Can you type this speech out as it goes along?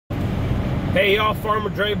Hey y'all, Farmer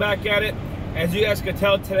Dre back at it. As you guys can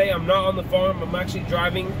tell today, I'm not on the farm, I'm actually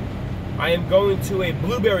driving. I am going to a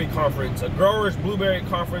blueberry conference, a growers blueberry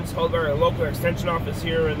conference held by our local extension office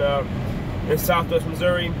here in Southwest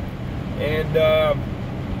Missouri. And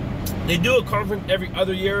they do a conference every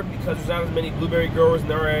other year because there's not as many blueberry growers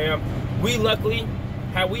in our area. We luckily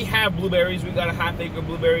have blueberries. We got a half-acre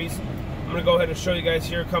blueberries. I'm gonna go ahead and show you guys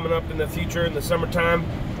here coming up in the future, in the summertime,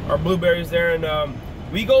 our blueberries there. And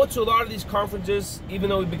we go to a lot of these conferences, even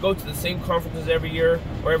though we go to the same conferences every year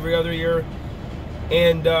or every other year.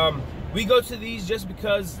 And we go to these just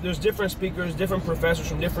because there's different speakers, different professors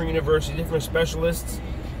from different universities, different specialists.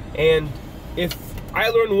 And if I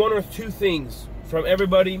learn one or two things from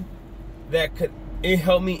everybody that could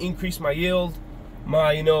help me increase my yield,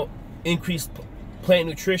 my increased plant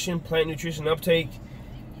nutrition uptake,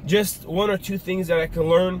 just one or two things that I can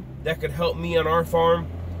learn that could help me on our farm,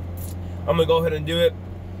 I'm gonna go ahead and do it,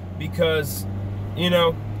 because you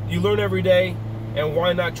learn every day, and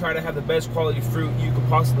why not try to have the best quality fruit you could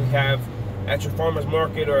possibly have at your farmer's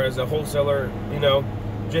market or as a wholesaler.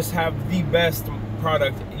 Just have the best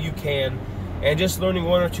product you can, and just learning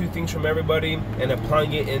one or two things from everybody and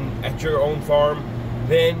applying it at your own farm,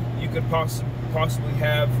 then you could possibly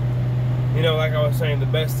have, like I was saying, the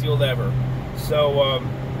best yield ever. So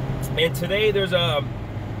and today there's a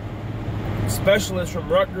specialist from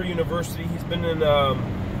Rutgers University. He's been in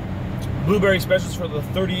blueberry specialist for the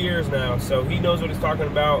 30 years now, so he knows what he's talking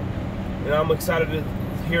about, and I'm excited to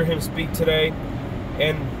hear him speak today.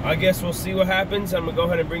 And I guess we'll see what happens. I'm gonna go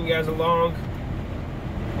ahead and bring you guys along,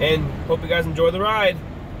 and hope you guys enjoy the ride.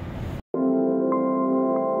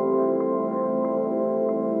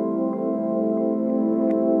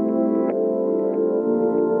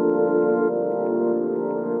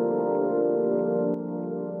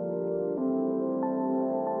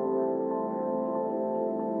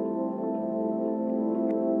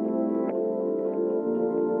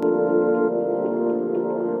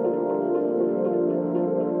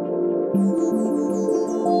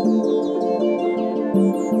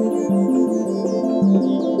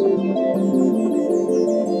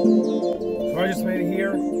 So I just made it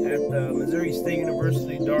here at the Missouri State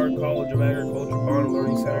University Dard College of Agriculture Bond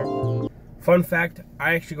Learning Center. Fun fact,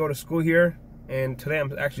 I actually go to school here, and today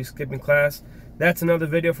I'm actually skipping class. That's another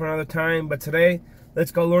video for another time, but today,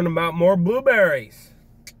 let's go learn about more blueberries.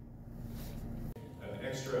 An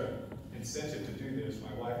extra incentive to do this,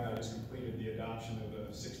 my wife and I just completed the adoption of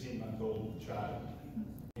a 16-month-old child.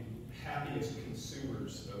 Happiest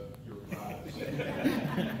consumers of your products.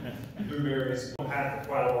 Blueberries. I've had it for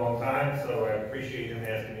quite a long time, so I appreciate him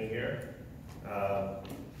asking me here.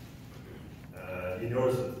 You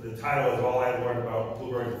notice that the title is All I Learned About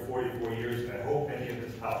Blueberries for 44 Years. I hope any of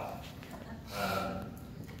this helps.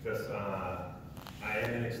 Because I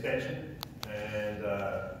am an extension, and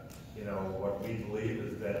what we believe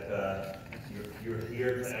is that you're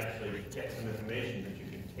here to actually get some information that you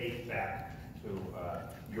can take back to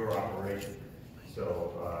your operation.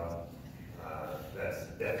 So that's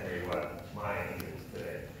definitely what my aim is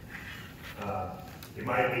today. You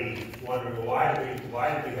might be wondering, well, why did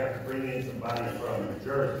we have to bring in somebody from New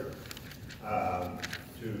Jersey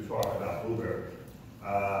to talk about blueberries?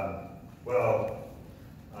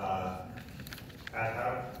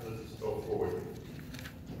 Let's just go forward.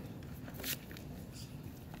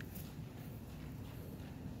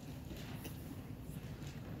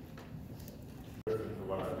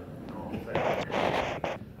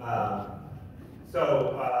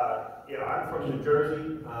 I'm from New Jersey.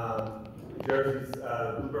 New Jersey's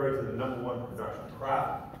blueberries are the #1 production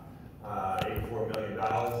crop, $84 million in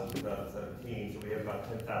 2017, so we have about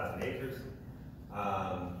 10,000 acres.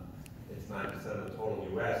 It's 9% of the total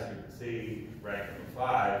U.S. You can see ranked number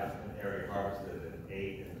 5 in area harvested and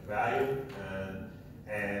 8 in value.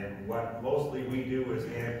 And what mostly we do is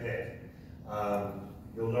hand pick.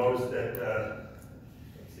 You'll notice that,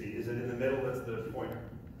 let's see, is it in the middle? That's the pointer.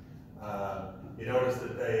 You notice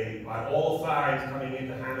that on all sides coming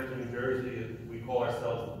into Hamilton, New Jersey, we call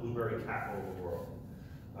ourselves the blueberry capital of the world.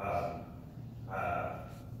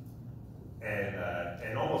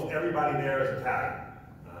 And almost everybody there is Italian.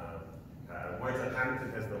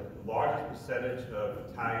 Hamilton has the largest percentage of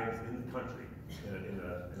Italians in the country, in a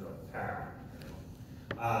town.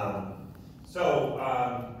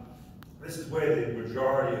 This is where the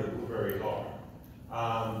majority of the blueberries are.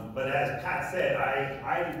 But as Pat said,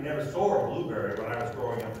 I never saw a blueberry when I was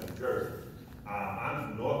growing up in New Jersey. I'm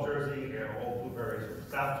from North Jersey, and all blueberries are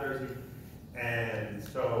from South Jersey. And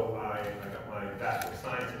so I got my Bachelor of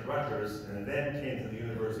Science at Rutgers, and then came to the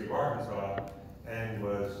University of Arkansas and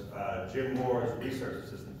was Jim Moore's research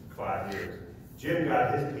assistant for 5 years. Jim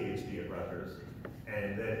got his PhD at Rutgers,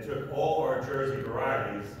 and then took all our Jersey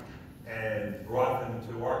varieties and brought them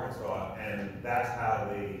to Arkansas, and that's how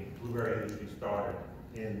the blueberry industry started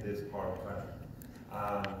in this part of the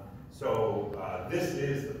country. This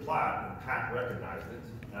is the plot, and Pat recognized it.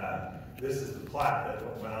 This is the plot that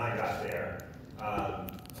when I got there.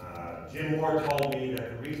 Jim Moore told me that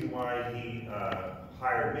the reason why he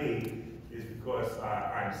hired me is because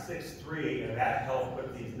I'm 6'3", and that helped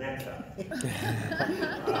put these nets up.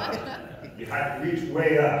 You had to reach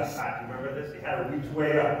way up. Pat, remember this? You had to reach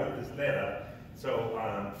way up, put this net up. So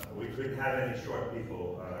we couldn't have any short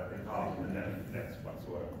people involved in the nets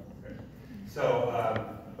whatsoever. Okay? So,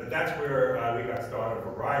 but that's where we got started.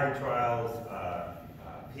 Variety trials,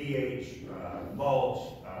 pH, mulch,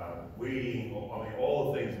 weeding, I mean,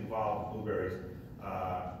 all the things involved with blueberries.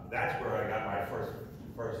 That's where I got my first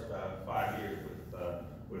 5 years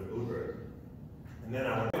with blueberries. And then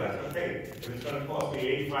I went, okay, if it's going to cost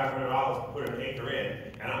me $8,500 to put an acre in,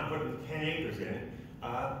 and I'm putting 10 acres in,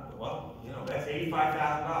 well, you know, that's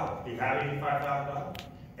 $85,000. Do you have $85,000?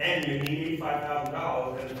 And you need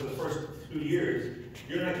 $85,000, and for the first 2 years,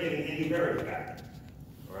 you're not getting any berries back,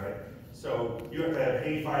 all right? So you have to have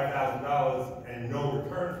 $85,000 and no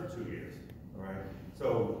return for 2 years, all right?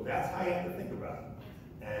 So that's how you have to think about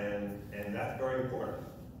it, and that's very important.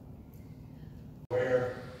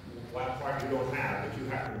 Where what part you don't have, but you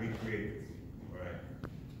have to recreate it, all right?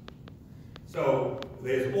 So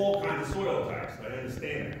there's all kinds of soil types, I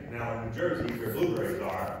understand that. Now in New Jersey, where blueberries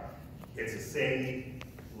are, it's a sandy,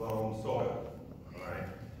 loam soil, all right,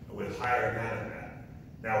 with higher organic matter.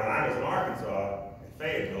 Now when I was in Arkansas, in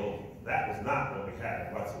Fayetteville, that was not what we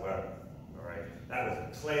had whatsoever, all right? That was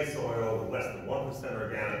a clay soil with less than 1%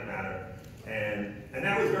 organic matter, and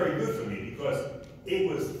that was very good for me because it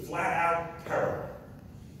was flat out terrible,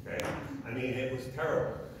 okay? I mean, it was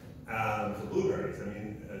terrible for blueberries. I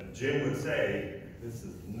mean, Jim would say, this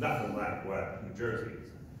is nothing like what New Jersey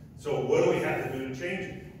is. So what do we have to do to change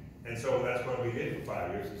it? And so that's what we did for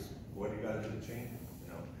 5 years, is what do you got to do to change it, you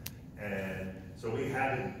know? And so we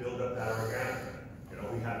had to build up that organic matter. You know,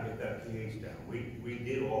 we had to get that pH down. We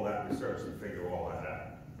did all that research to figure all that out,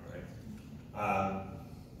 all right?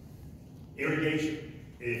 Irrigation.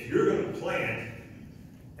 If you're going to plant,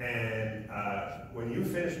 and when you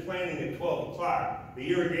finish planting at 12 o'clock, the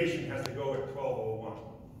irrigation has to go at 12:01. All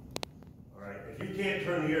right? If you can't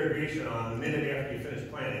turn the irrigation on the minute after you finish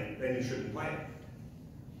planting, then you shouldn't plant.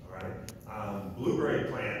 All right? Blueberry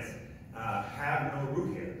plants have no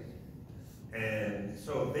root hairs. And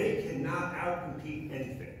so they cannot outcompete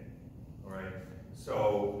anything, all right?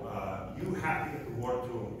 So you have to get the water to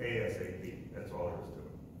them ASAP. That's all there is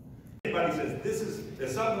to it. Anybody says,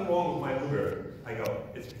 there's something wrong with my blueberry, I go,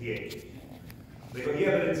 it's pH. They go,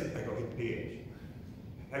 yeah, but it's, I go, it's pH.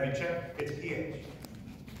 Have you checked? It's pH,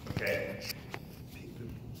 okay?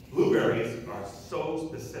 Blueberries are so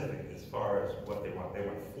specific as far as what they want. They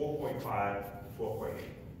want 4.5 to 4.8.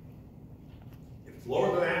 If it's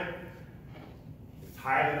lower than that,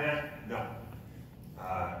 higher than that? No.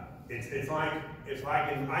 It's like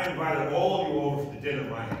I invited all of you over for the dinner at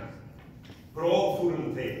my house. Put all the food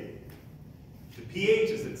on the table. The pH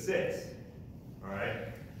is at 6, all right?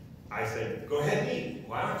 I said, go ahead and eat.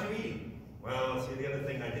 Why aren't you eating? Well, see, the other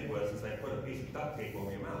thing I did was I put a piece of duct tape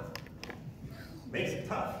over your mouth. Makes it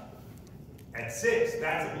tough. At 6,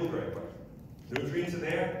 that's a blueberry plant. Nutrients are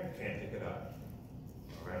there, can't pick it up.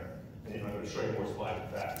 All right? And I'm going to show you more slides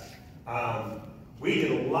of that. We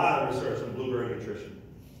did a lot of research on blueberry nutrition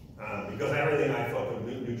because everything I thought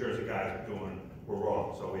the New Jersey guys were doing were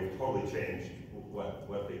wrong. So we've totally changed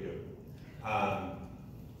what they do.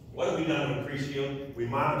 What have we done to increase yield? We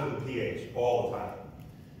monitor the pH all the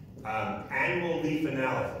time. Annual leaf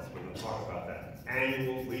analysis, we're going to talk about that.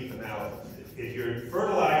 Annual leaf analysis. If you're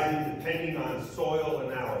fertilizing depending on soil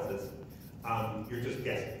analysis, you're just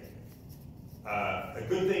guessing. A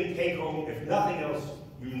good thing, take home, if nothing else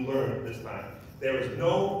you learned this time, there is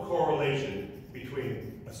no correlation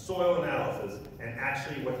between a soil analysis and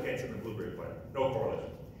actually what gets in the blueberry plant. No correlation.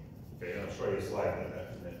 Okay, I'll show you a slide on that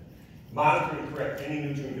in a minute. Monitor and correct any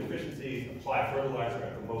nutrient deficiencies, apply fertilizer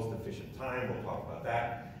at the most efficient time, we'll talk about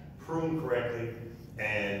that. Prune correctly,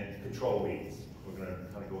 and control weeds. We're going to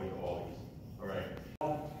kind of go into all these. All right.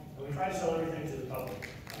 We try to sell everything to the public.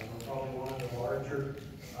 We're probably one of the larger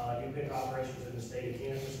U-pick operations in the state of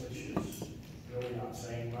Kansas, which is really not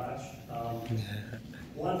saying much.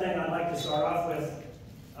 One thing I'd like to start off with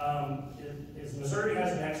is Missouri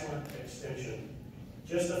has an excellent extension.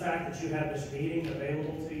 Just the fact that you have this meeting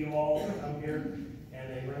available to you all to come here, and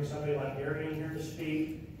they bring somebody like Gary in here to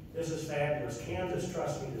speak, this is fabulous. Kansas,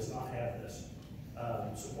 trust me, does not have this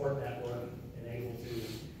support network and able to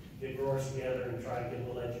get growers together and try to get a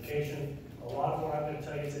little education. A lot of what I'm going to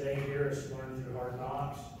tell you today here is learned through hard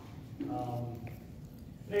knocks.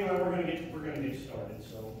 Anyway, we're going to get started.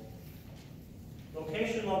 So,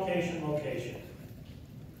 location, location, location.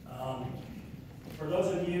 For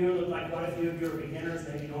those of you, look like quite a few of you are beginners,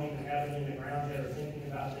 maybe you don't even have it in the ground yet, or thinking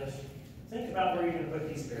about this. Think about where you're going to put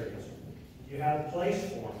these berries. Do you have a place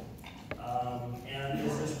for them? And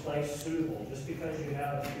is this place suitable? Just because you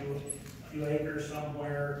have a few acres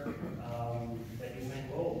somewhere that you think,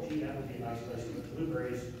 oh, gee, that would be a nice place to put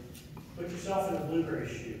blueberries. Put yourself in the blueberry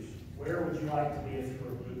shoes. Where would you like to be if you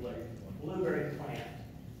were a blueberry plant?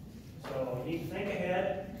 So you need to think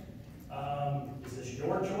ahead. Is this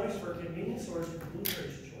your choice for convenience, or is it the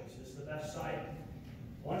blueberry's choice? Is the best site?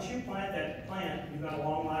 Once you plant that plant, you've got a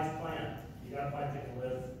long life plant. You've got a plant that can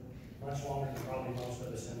live much longer than probably most of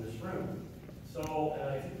us in this room. So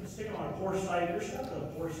if you stick it on a poor site, you're stuck on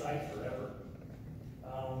a poor site forever.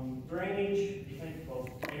 Drainage, you think both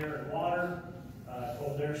air and water.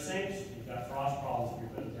 Cold air sinks, you've got frost problems if you're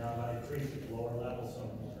putting down by a creek at the lower level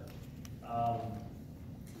somewhere.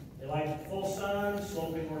 They like full sun,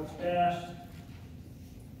 sloping works best.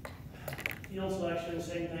 Field selection,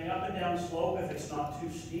 same thing. Up and down slope, if it's not too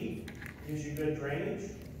steep, gives you good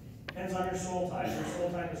drainage. Depends on your soil type. Your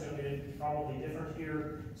soil type is going to be probably different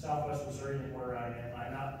here, southwest Missouri, than where I am.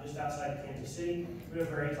 I'm out just outside of Kansas City. We have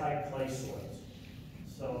very tight clay soils.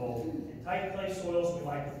 So in tight clay soils, we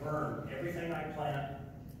like to burn everything I plant.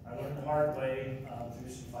 I learned the hard way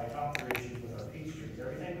through some phytophthora issues with our peach trees.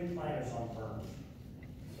 Everything we plant is on burn.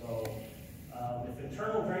 So if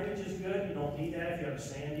internal drainage is good, you don't need that. If you have a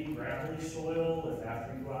sandy, gravelly soil, if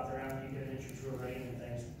after you go out there and you get an inch or two of rain and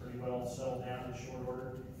things pretty well settle down in short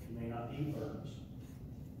order, you may not need burns.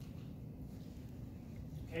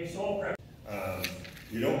 Okay, soil prep.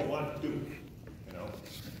 You don't want to do it, you know.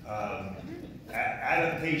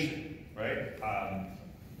 Adaptation, right?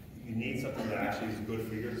 You need something that actually is good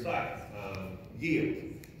for your site. Yield.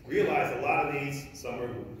 Realize a lot of these, some are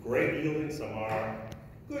great yielding, some are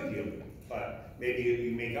good yielding, but maybe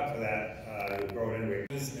you make up for that, you'll grow it anyway.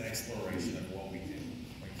 It is an exploration of what we do,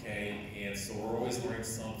 okay? And so we're always learning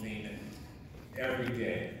something every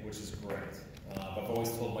day, which is great. I've always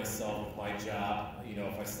told myself with my job, you know,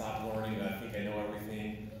 if I stop learning and I think I know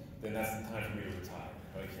everything, then that's the time for me to retire,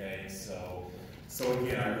 okay? So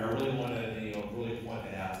again, I really want to, you know, really point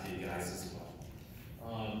that out to you guys as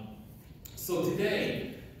well. So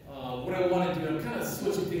today, what I want to do, I'm kind of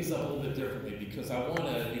switching things up a little bit differently because I want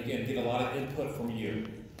to, again, get a lot of input from you,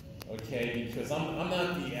 okay? Because I'm not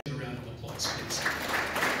the round of applause, please.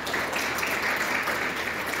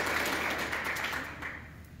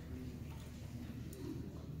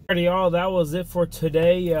 Alrighty, y'all, that was it for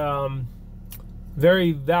today.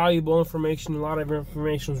 Very valuable information. A lot of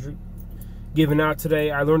information was given out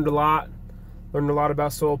today. I learned a lot. Learned a lot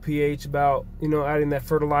about soil pH, about, you know, adding that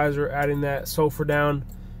fertilizer, adding that sulfur down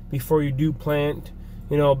before you do plant.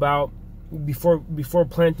 You know, about before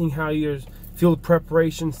planting, how your field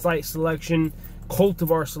preparation, site selection,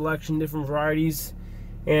 cultivar selection, different varieties,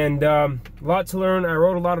 and a lot to learn. I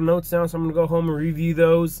wrote a lot of notes down, so I'm gonna go home and review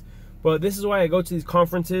those. But this is why I go to these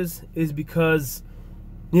conferences, is because,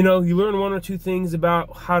 you know, you learn one or two things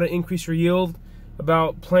about how to increase your yield,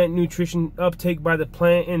 about plant nutrition uptake by the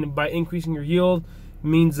plant, and by increasing your yield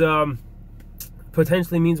means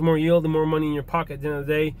potentially means more yield and more money in your pocket at the end of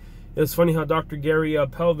the day. It was funny how Dr. Gary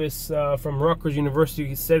Pevlis from Rutgers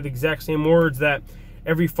University said the exact same words, that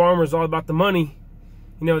every farmer is all about the money.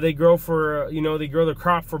 You know, they grow for they grow their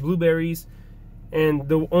crop for blueberries, and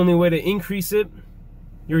the only way to increase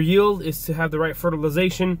your yield is to have the right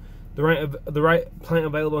fertilization, the right plant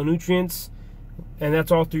available nutrients, and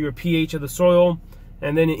that's all through your pH of the soil,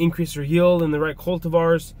 and then it increases your yield and the right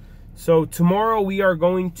cultivars. So tomorrow we are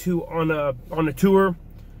going to on a tour,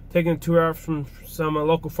 taking a tour out from some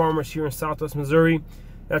local farmers here in Southwest Missouri.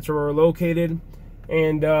 That's where we're located,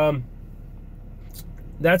 and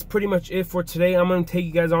that's pretty much it for today. I'm going to take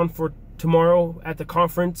you guys on for tomorrow at the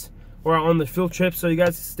conference or on the field trip, so you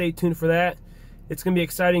guys stay tuned for that. It's going to be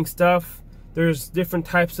exciting stuff. There's different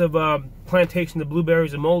types of plantations of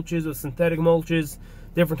blueberries and mulches, of synthetic mulches,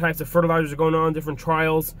 different types of fertilizers are going on, different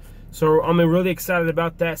trials. So I'm really excited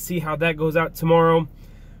about that, see how that goes out tomorrow.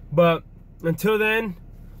 But until then,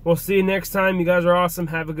 we'll see you next time. You guys are awesome.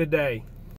 Have a good day.